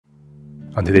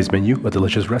On today's menu, a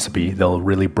delicious recipe that'll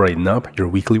really brighten up your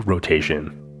weekly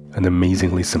rotation. An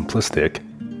amazingly simplistic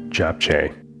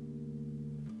japchae.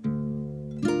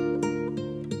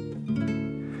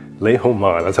 Lei Ho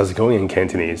Ma, that's how's it going in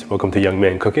Cantonese. Welcome to Young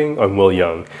Man Cooking, I'm Will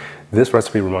Yeung. This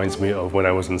recipe reminds me of when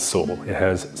I was in Seoul. It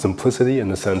has simplicity in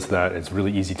the sense that it's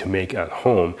really easy to make at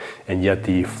home, and yet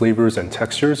the flavors and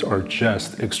textures are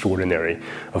just extraordinary.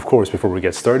 Of course, before we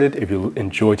get started, if you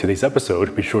enjoyed today's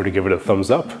episode, be sure to give it a thumbs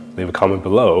up, leave a comment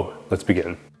below. Let's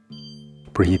begin.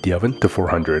 Preheat the oven to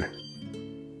 400.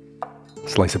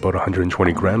 Slice about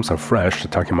 120 grams of fresh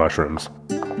shiitake mushrooms.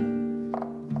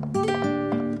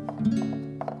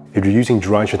 If you're using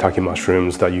dry shiitake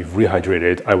mushrooms that you've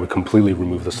rehydrated, I would completely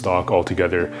remove the stalk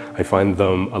altogether. I find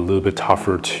them a little bit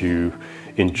tougher to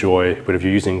enjoy, but if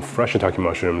you're using fresh shiitake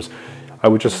mushrooms, I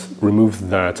would just remove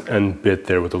that end bit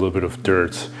there with a little bit of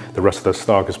dirt. The rest of the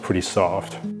stalk is pretty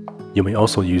soft. You may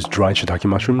also use dried shiitake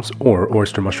mushrooms or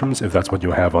oyster mushrooms if that's what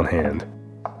you have on hand.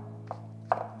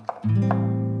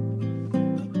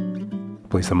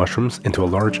 Place the mushrooms into a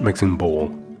large mixing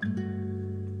bowl.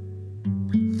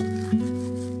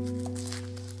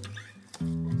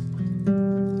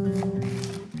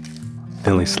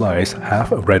 Thinly slice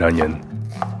half a red onion.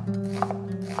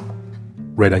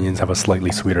 Red onions have a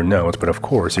slightly sweeter note, but of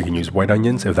course you can use white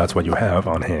onions if that's what you have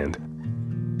on hand.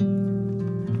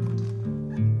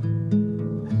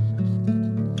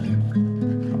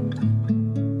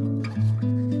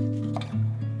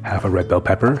 Half a red bell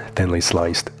pepper, thinly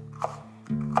sliced.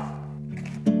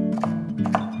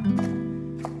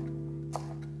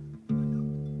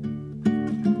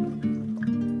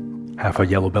 Half a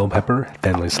yellow bell pepper,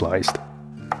 thinly sliced.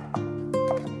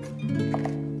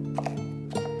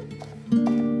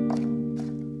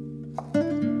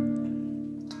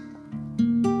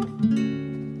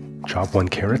 Chop one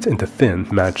carrot into thin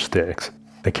matchsticks.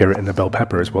 The carrot and the bell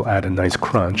peppers will add a nice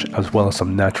crunch as well as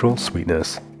some natural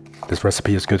sweetness. This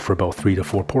recipe is good for about 3 to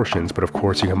 4 portions, but of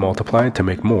course you can multiply it to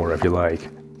make more if you like.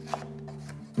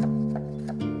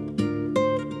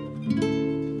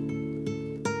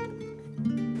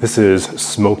 This is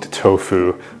smoked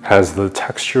tofu. Has the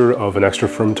texture of an extra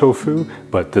firm tofu,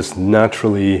 but this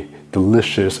naturally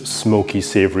delicious, smoky,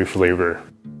 savory flavor.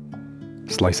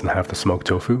 Slice in half the smoked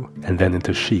tofu, and then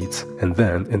into sheets, and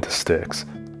then into sticks.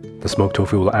 The smoked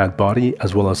tofu will add body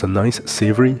as well as a nice,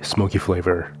 savory, smoky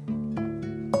flavor.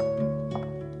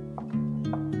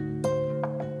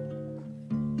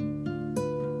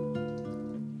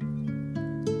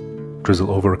 Drizzle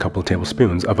over a couple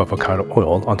tablespoons of avocado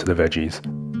oil onto the veggies.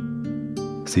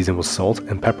 Season with salt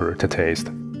and pepper to taste.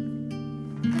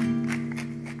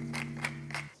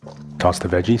 Toss the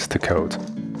veggies to coat.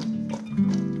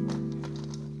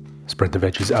 Spread the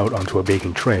veggies out onto a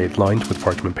baking tray lined with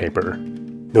parchment paper.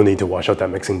 No need to wash out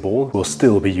that mixing bowl, we'll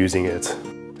still be using it.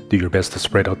 Do your best to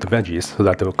spread out the veggies so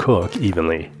that they'll cook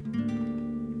evenly.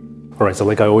 Alright, so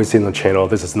like I always say on the channel,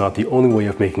 this is not the only way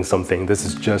of making something, this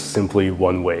is just simply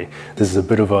one way. This is a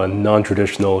bit of a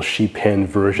non-traditional sheet pan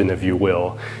version, if you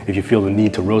will. If you feel the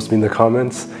need to roast me in the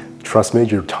comments, trust me,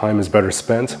 your time is better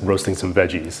spent roasting some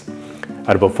veggies.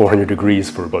 At about 400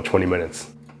 degrees for about 20 minutes.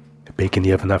 Bake in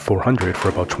the oven at 400 for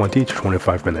about 20 to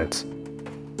 25 minutes.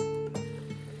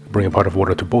 Bring a pot of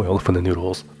water to boil for the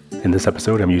noodles. In this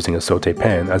episode, I'm using a saute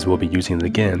pan as we'll be using it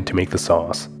again to make the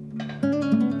sauce.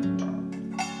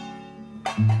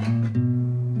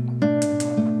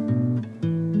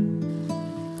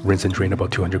 Rinse and drain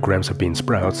about 200 grams of bean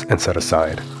sprouts and set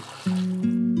aside.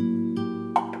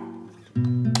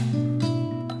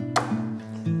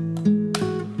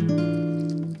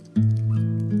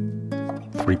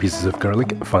 Three pieces of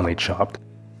garlic, finely chopped.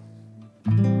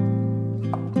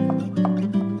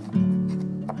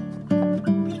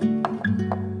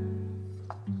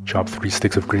 Chop 3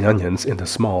 sticks of green onions into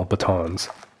small batons.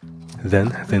 Then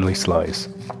thinly slice.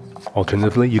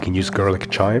 Alternatively, you can use garlic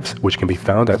chives, which can be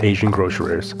found at Asian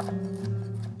grocers.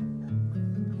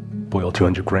 Boil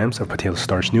 200 grams of potato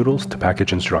starch noodles to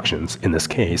package instructions, in this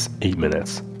case, 8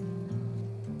 minutes.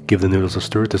 Give the noodles a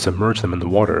stir to submerge them in the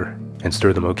water, and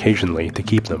stir them occasionally to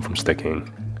keep them from sticking.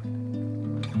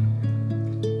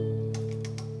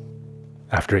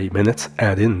 After 8 minutes,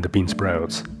 add in the bean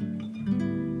sprouts.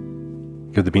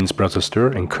 Give the bean sprouts a stir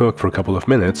and cook for a couple of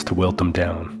minutes to wilt them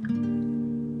down.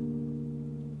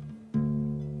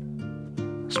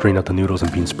 Strain out the noodles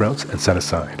and bean sprouts and set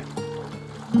aside.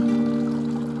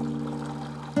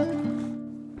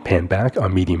 Pan back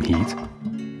on medium heat.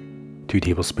 2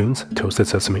 tablespoons toasted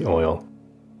sesame oil.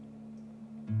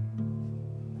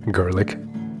 Garlic.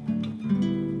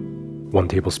 1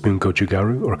 tablespoon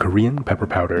gochugaru or Korean pepper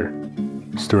powder.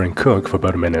 Stir and cook for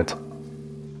about a minute.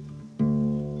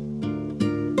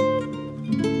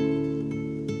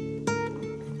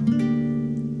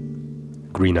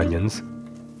 green onions,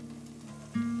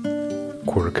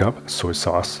 1/4 cup soy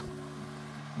sauce,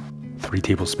 3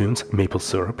 tablespoons maple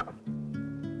syrup,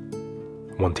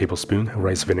 1 tablespoon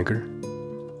rice vinegar.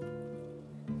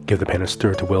 Give the pan a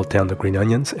stir to wilt down the green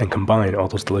onions and combine all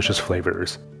those delicious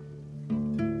flavors.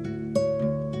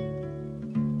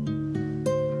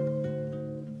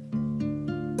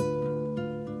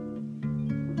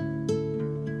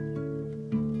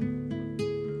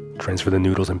 Transfer the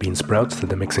noodles and bean sprouts to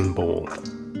the mixing bowl.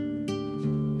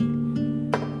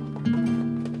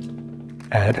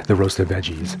 Add the roasted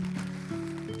veggies.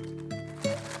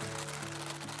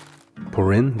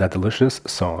 Pour in that delicious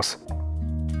sauce.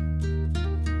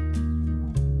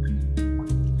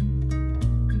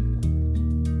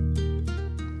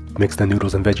 Mix the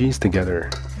noodles and veggies together.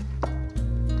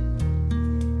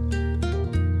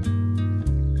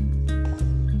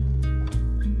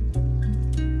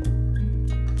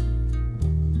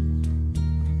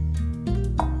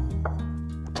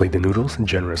 Plate the noodles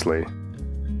generously.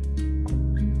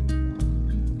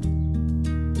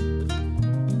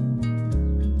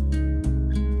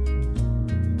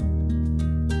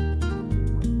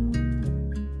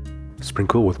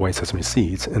 Sprinkle with white sesame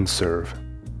seeds and serve.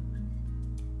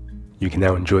 You can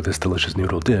now enjoy this delicious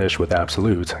noodle dish with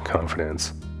absolute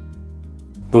confidence.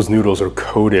 Those noodles are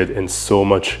coated in so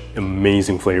much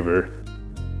amazing flavor.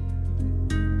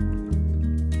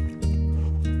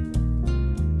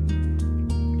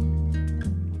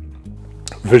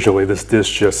 Visually, this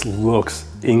dish just looks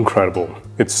incredible.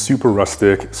 It's super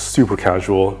rustic, super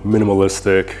casual,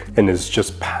 minimalistic, and is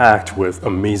just packed with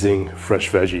amazing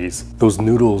fresh veggies. Those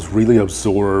noodles really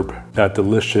absorb that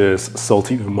delicious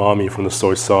salty umami from the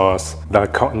soy sauce,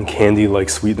 that cotton candy-like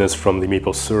sweetness from the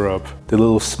maple syrup, the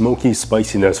little smoky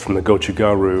spiciness from the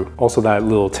gochugaru, also that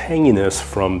little tanginess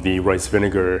from the rice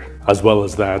vinegar, as well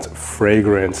as that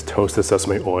fragrant toasted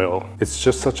sesame oil. It's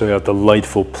just such a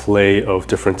delightful play of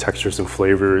different textures and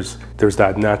flavors. There's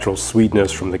that natural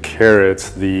sweetness from the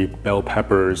carrots, the bell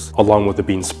peppers, along with the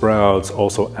bean sprouts,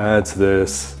 also adds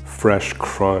this fresh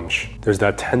crunch. There's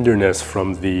that tenderness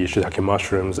from the shiitake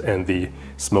mushrooms and the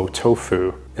smoked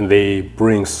tofu, and they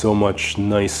bring so much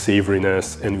nice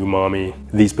savoriness and umami.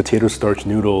 These potato starch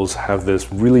noodles have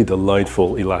this really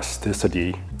delightful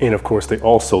elasticity, and of course they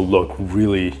also look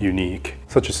really unique.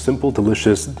 Such a simple,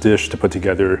 delicious dish to put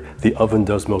together. The oven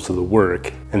does most of the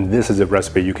work, and this is a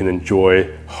recipe you can enjoy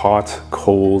hot,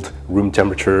 cold, room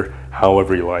temperature,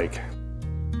 however you like.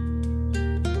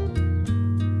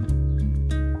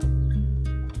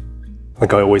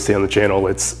 Like I always say on the channel,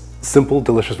 it's simple,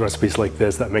 delicious recipes like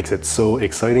this that makes it so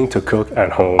exciting to cook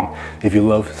at home. If you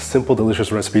love simple,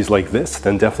 delicious recipes like this,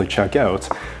 then definitely check out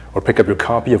or pick up your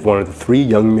copy of one of the 3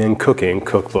 Yeung Man Cooking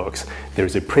cookbooks.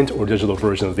 There's a print or digital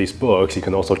version of these books. You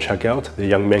can also check out the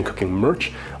Yeung Man Cooking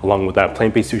merch along with that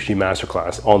plant-based sushi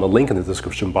masterclass on the link in the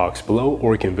description box below,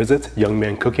 or you can visit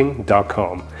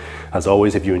youngmancooking.com. As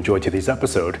always, if you enjoyed today's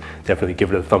episode, definitely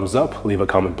give it a thumbs up, leave a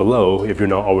comment below. If you're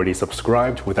not already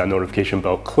subscribed with that notification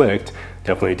bell clicked,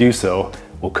 definitely do so.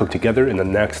 We'll cook together in the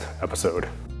next episode.